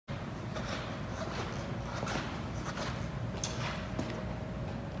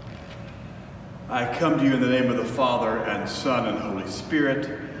I come to you in the name of the Father, and Son, and Holy Spirit.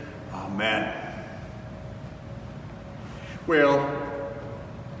 Amen. Well,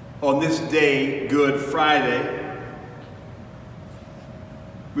 on this day, Good Friday,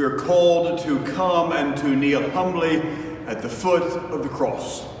 we are called to come and to kneel humbly at the foot of the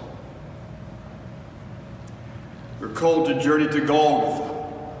cross. We're called to journey to Golgotha,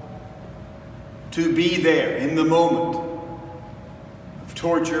 to be there in the moment of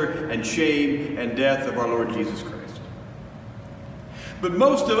torture and shame and death of our Lord Jesus Christ. But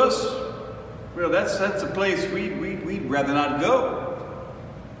most of us, well, that's a place we'd rather not go.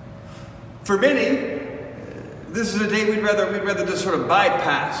 For many, this is a day we'd rather just sort of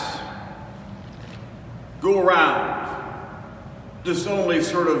bypass, go around, just only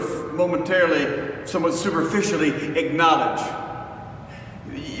sort of momentarily, somewhat superficially acknowledge.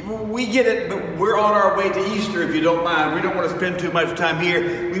 We get it, but we're on our way to Easter, if you don't mind. We don't want to spend too much time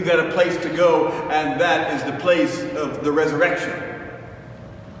here. We've got a place to go, and that is the place of the resurrection,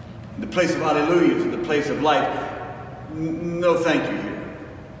 the place of hallelujahs, the place of life. No thank you here.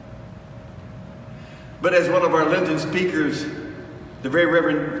 But as one of our Lenten speakers, the very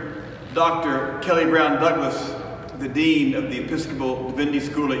Reverend Dr. Kelly Brown Douglas, the Dean of the Episcopal Divinity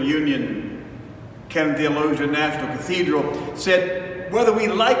School at Union, Canon Theologian National Cathedral, said, whether we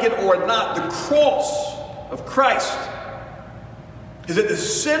like it or not, the cross of Christ is at the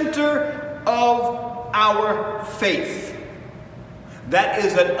center of our faith. That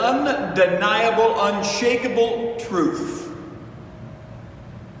is an undeniable, unshakable truth.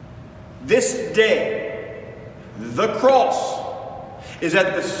 This day, the cross is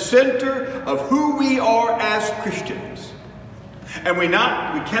at the center of who we are as Christians. And we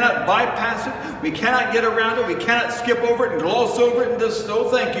cannot bypass it, we cannot get around it, we cannot skip over it and gloss over it and just, oh,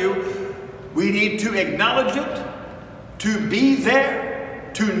 thank you. We need to acknowledge it, to be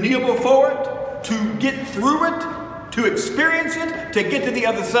there, to kneel before it, to get through it, to experience it, to get to the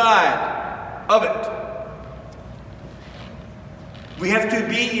other side of it. We have to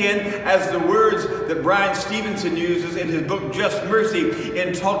be in, as the words that Brian Stevenson uses in his book Just Mercy,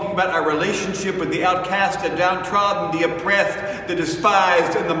 in talking about our relationship with the outcast, the downtrodden, the oppressed, the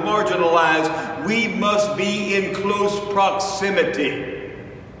despised, and the marginalized. We must be in close proximity.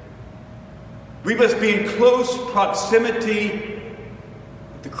 We must be in close proximity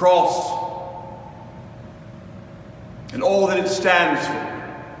with the cross and all that it stands for.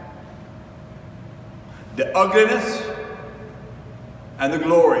 The ugliness and the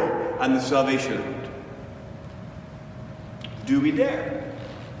glory and the salvation of it. Do we dare?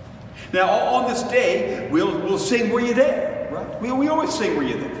 Now, on this day, we'll sing, were you there? Right? We always sing, were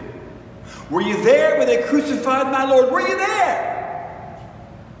you there? Were you there when they crucified my Lord? Were you there?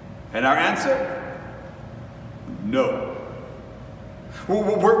 And our answer? No.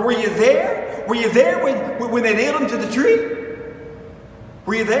 Were you there? Were you there when they nailed him to the tree?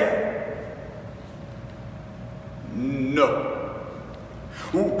 Were you there? No.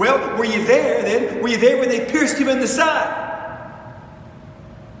 Well, were you there then? Were you there when they pierced him in the side?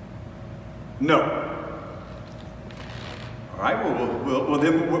 No. All right, well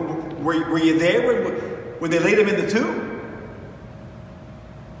then, were you there when they laid him in the tomb?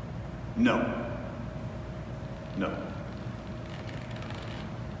 No. No.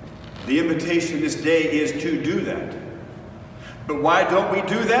 The invitation this day is to do that. But why don't we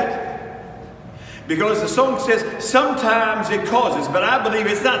do that? Because the song says sometimes it causes, but I believe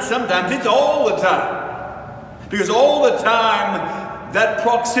it's not sometimes, it's all the time. Because all the time, that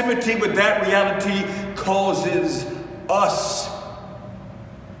proximity with that reality causes us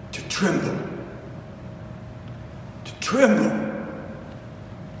to tremble. To tremble.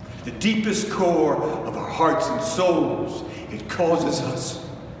 The deepest core of our hearts and souls, it causes us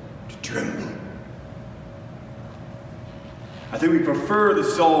to tremble. I think we prefer the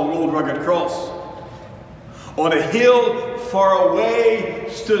song, Old Rugged Cross. On a hill far away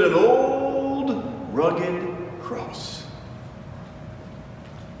stood an old rugged cross.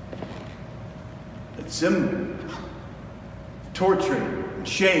 That symbol of torture and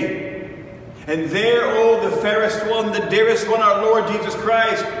shame. And there, oh, the fairest one, the dearest one, our Lord Jesus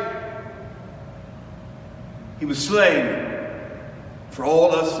Christ. He was slain for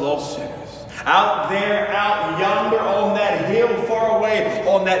all us lost sinners. Out there, out yonder, on that hill far away,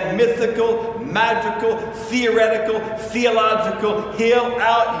 on that mythical, magical, theoretical, theological hill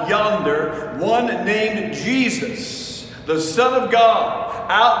out yonder, one named Jesus, the Son of God,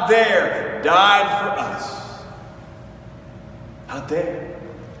 out there, died for us. Out there.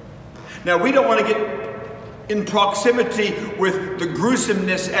 Now, we don't want to get in proximity with the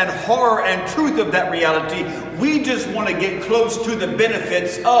gruesomeness and horror and truth of that reality. We just want to get close to the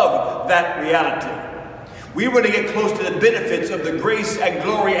benefits of that reality. We want to get close to the benefits of the grace and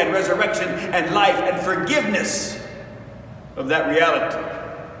glory and resurrection and life and forgiveness of that reality.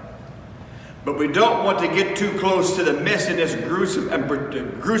 But we don't want to get too close to the messiness,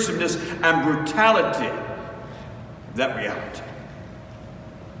 gruesomeness and brutality of that reality.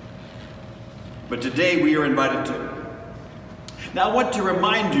 But today we are invited to. Now I want to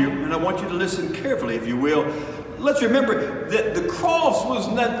remind you, and I want you to listen carefully if you will. Let's remember that the cross was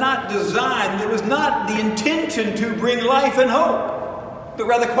not designed, it was not the intention to bring life and hope, but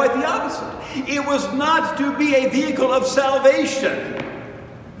rather quite the opposite. It was not to be a vehicle of salvation,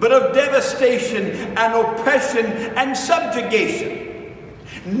 but of devastation and oppression and subjugation.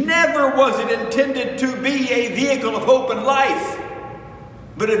 Never was it intended to be a vehicle of hope and life,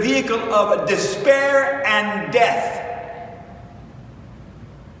 but a vehicle of despair and death.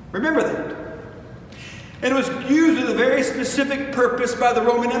 Remember that. And it was used with a very specific purpose by the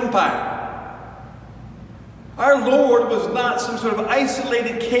Roman Empire. Our Lord was not some sort of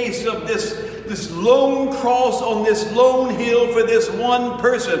isolated case of this lone cross on this lone hill for this one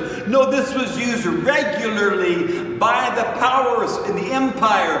person. No, this was used regularly by the powers in the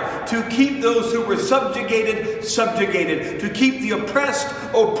empire to keep those who were subjugated, to keep the oppressed,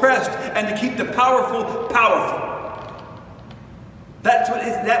 and to keep the powerful, powerful.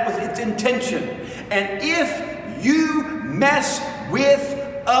 That was its intention. And if you mess with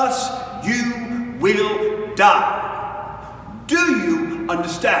us, you will die. Do you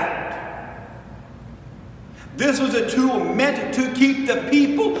understand? This was a tool meant to keep the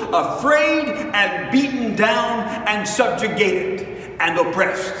people afraid and beaten down and subjugated and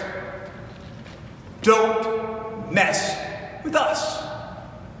oppressed. Don't mess with us.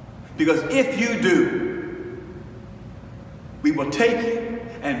 Because if you do, we will take you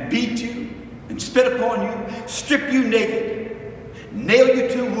and beat you and spit upon you, strip you naked, nail you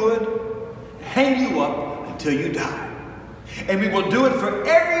to wood, hang you up until you die. And we will do it for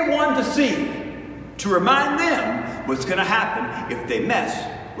everyone to see, to remind them what's going to happen if they mess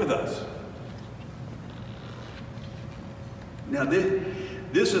with us. Now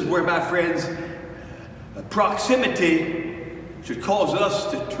this is where, my friends, proximity should cause us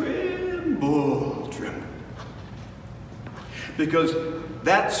to tremble. Because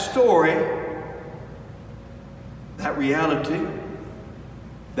that story, that reality,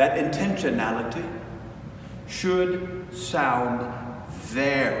 that intentionality should sound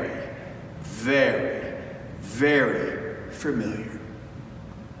very, very, very familiar.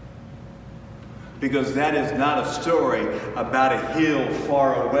 Because that is not a story about a hill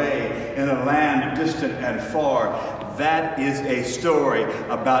far away in a land distant and far. That is a story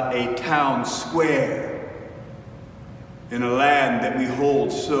about a town square in a land that we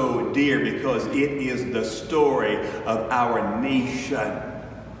hold so dear, because it is the story of our nation.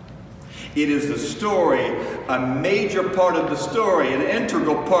 It is the story, a major part of the story, an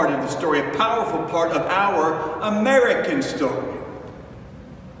integral part of the story, a powerful part of our American story.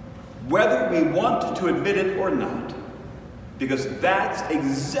 Whether we want to admit it or not, because that's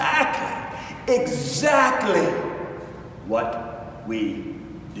exactly what we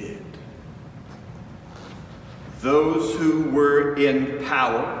did. Those who were in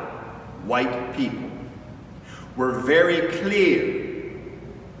power, white people, were very clear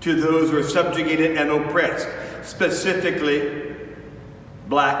to those who were subjugated and oppressed, specifically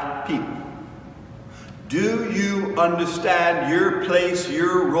black people. Do you understand your place,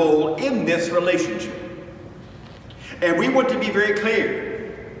 your role in this relationship? And we want to be very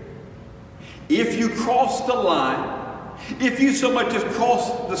clear. If you cross the line, if you so much as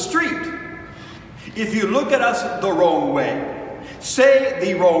cross the street, if you look at us the wrong way, say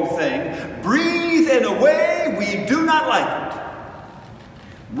the wrong thing, breathe in a way we do not like it,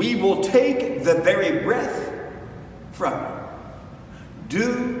 we will take the very breath from you.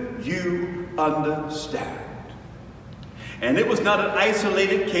 Do you understand? And it was not an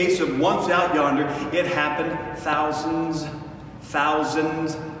isolated case of once out yonder. It happened thousands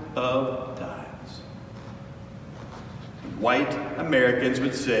of times. White Americans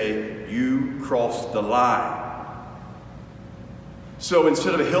would say, you crossed the line. So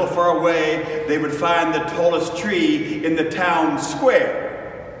instead of a hill far away, they would find the tallest tree in the town square,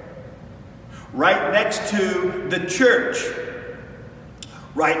 right next to the church,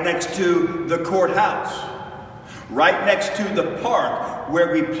 right next to the courthouse, right next to the park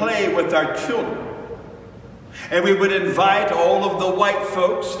where we play with our children. And we would invite all of the white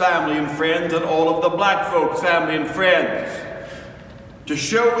folks, family and friends, and all of the black folks, family and friends, to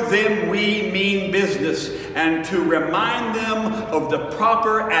show them we mean business, and to remind them of the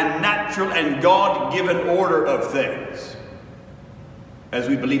proper and natural and God-given order of things, as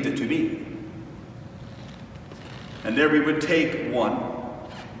we believed it to be. And there we would take one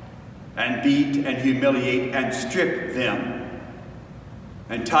and beat and humiliate and strip them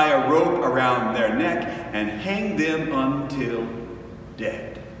and tie a rope around their neck and hang them until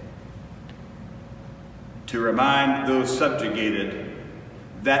dead, to remind those subjugated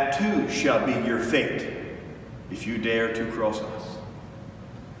that too shall be your fate if you dare to cross us.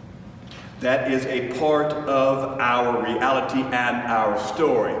 That is a part of our reality and our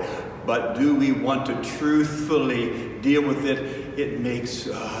story. But do we want to truthfully deal with it? It makes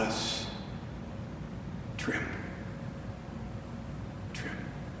us tremble.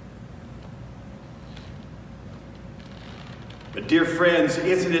 But dear friends,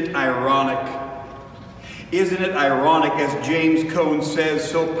 isn't it ironic? Isn't it ironic, as James Cone says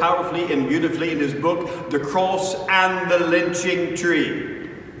so powerfully and beautifully in his book, The Cross and the Lynching Tree?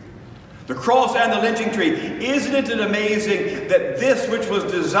 The cross and the lynching tree. Isn't it amazing that this which was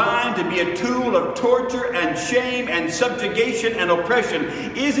designed to be a tool of torture and shame and subjugation and oppression,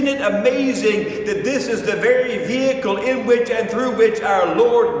 isn't it amazing that this is the very vehicle in which and through which our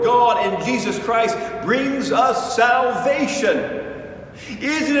Lord God in Jesus Christ brings us salvation?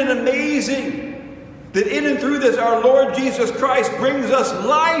 Isn't it amazing that in and through this our Lord Jesus Christ brings us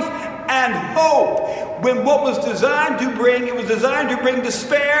life and hope, when what was designed to bring, it was designed to bring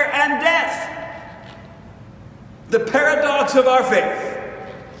despair and death. The paradox of our faith,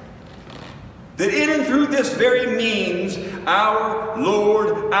 that in and through this very means, our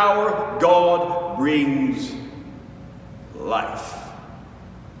Lord, our God brings life.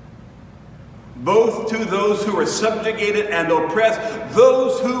 Both to those who were subjugated and oppressed,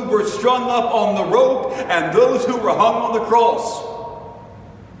 those who were strung up on the rope, and those who were hung on the cross.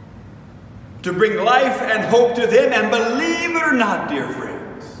 To bring life and hope to them, and believe it or not, dear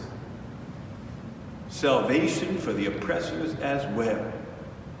friends, salvation for the oppressors as well.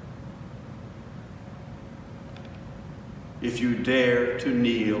 If you dare to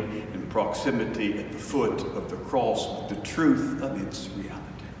kneel in proximity at the foot of the cross with the truth of its reality.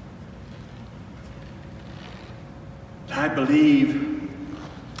 I believe,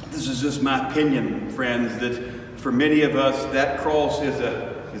 this is just my opinion, friends, that for many of us that cross is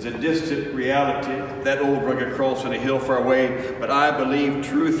a distant reality, that old rugged cross on a hill far away. But I believe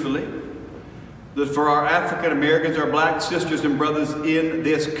truthfully that for our African Americans, our black sisters and brothers in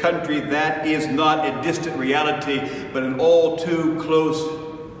this country, that is not a distant reality, but an all too close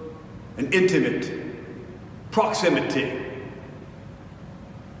and intimate proximity.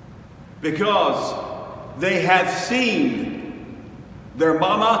 Because they have seen their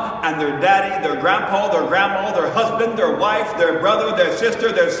mama and their daddy, their grandpa, their grandma, their husband, their wife, their brother, their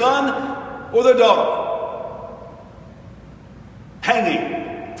sister, their son, or their daughter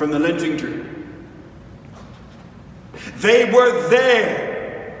hanging from the lynching tree. They were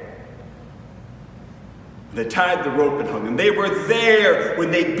there. They tied the rope and hung them. They were there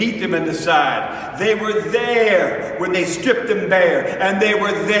when they beat them in the side. They were there when they stripped them bare. And they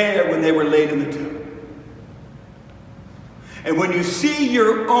were there when they were laid in the tomb. And when you see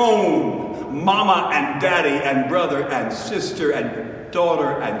your own mama and daddy and brother and sister and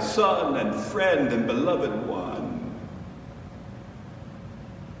daughter and son and friend and beloved one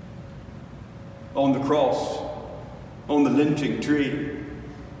on the cross, on the lynching tree,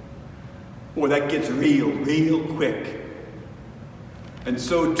 boy, that gets real quick. And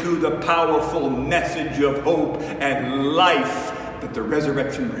so too the powerful message of hope and life that the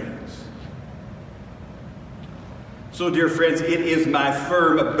resurrection brings. So, dear friends, it is my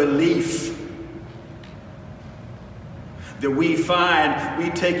firm belief that we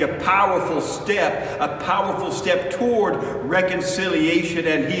take a powerful step toward reconciliation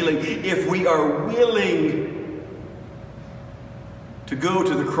and healing if we are willing to go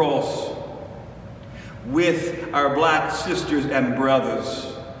to the cross with our black sisters and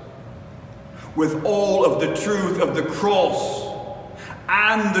brothers, with all of the truth of the cross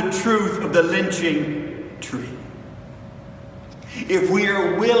and the truth of the lynching tree. If we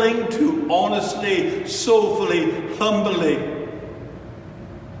are willing to honestly, soulfully, humbly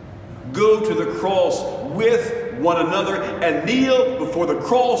go to the cross with one another and kneel before the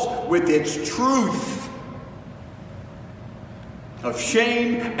cross with its truth of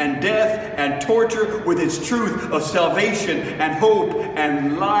shame and death and torture, with its truth of salvation and hope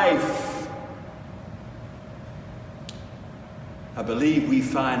and life, I believe we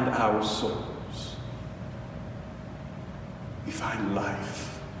find our soul. We find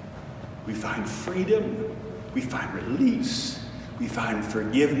life, we find freedom, we find release, We find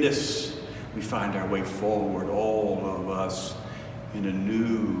forgiveness. We find our way forward, all of us, in a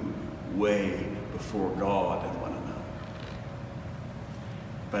new way before God and one another.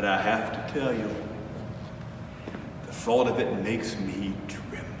 But I have to tell you, the thought of it makes me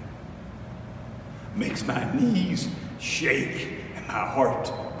tremble, makes my knees shake and my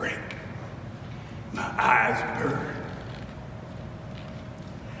heart break, my eyes burn.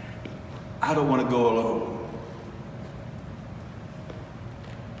 I don't want to go alone.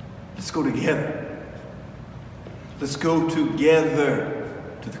 Let's go together. Let's go together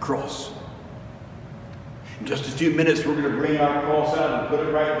to the cross. In just a few minutes, we're going to bring our cross out and put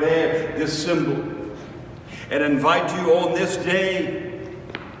it right there, this symbol, and invite you on this day,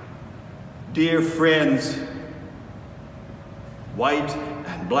 dear friends, white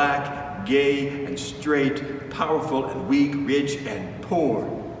and black, gay and straight, powerful and weak, rich and poor,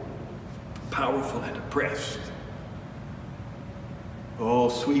 powerful and oppressed. Oh,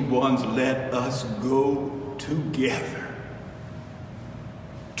 sweet ones, let us go together,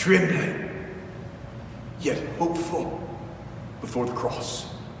 trembling, yet hopeful before the cross,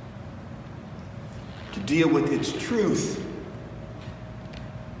 to deal with its truth,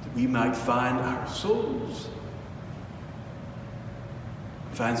 that we might find our souls,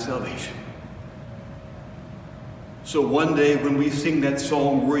 find salvation. So one day when we sing that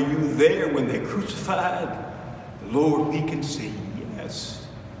song, "Were you there when they crucified the Lord?" we can say yes.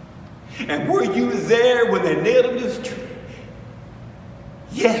 And were you there when they nailed him to the tree?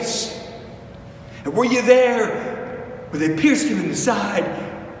 Yes. And were you there when they pierced him in the side?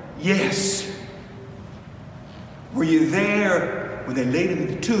 Yes. Were you there when they laid him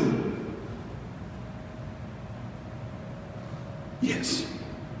in the tomb? Yes.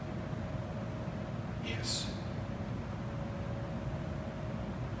 Yes.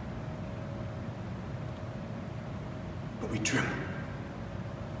 But we tremble.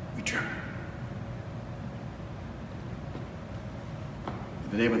 We tremble.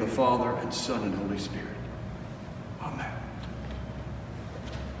 In the name of the Father, and Son, and Holy Spirit. Amen.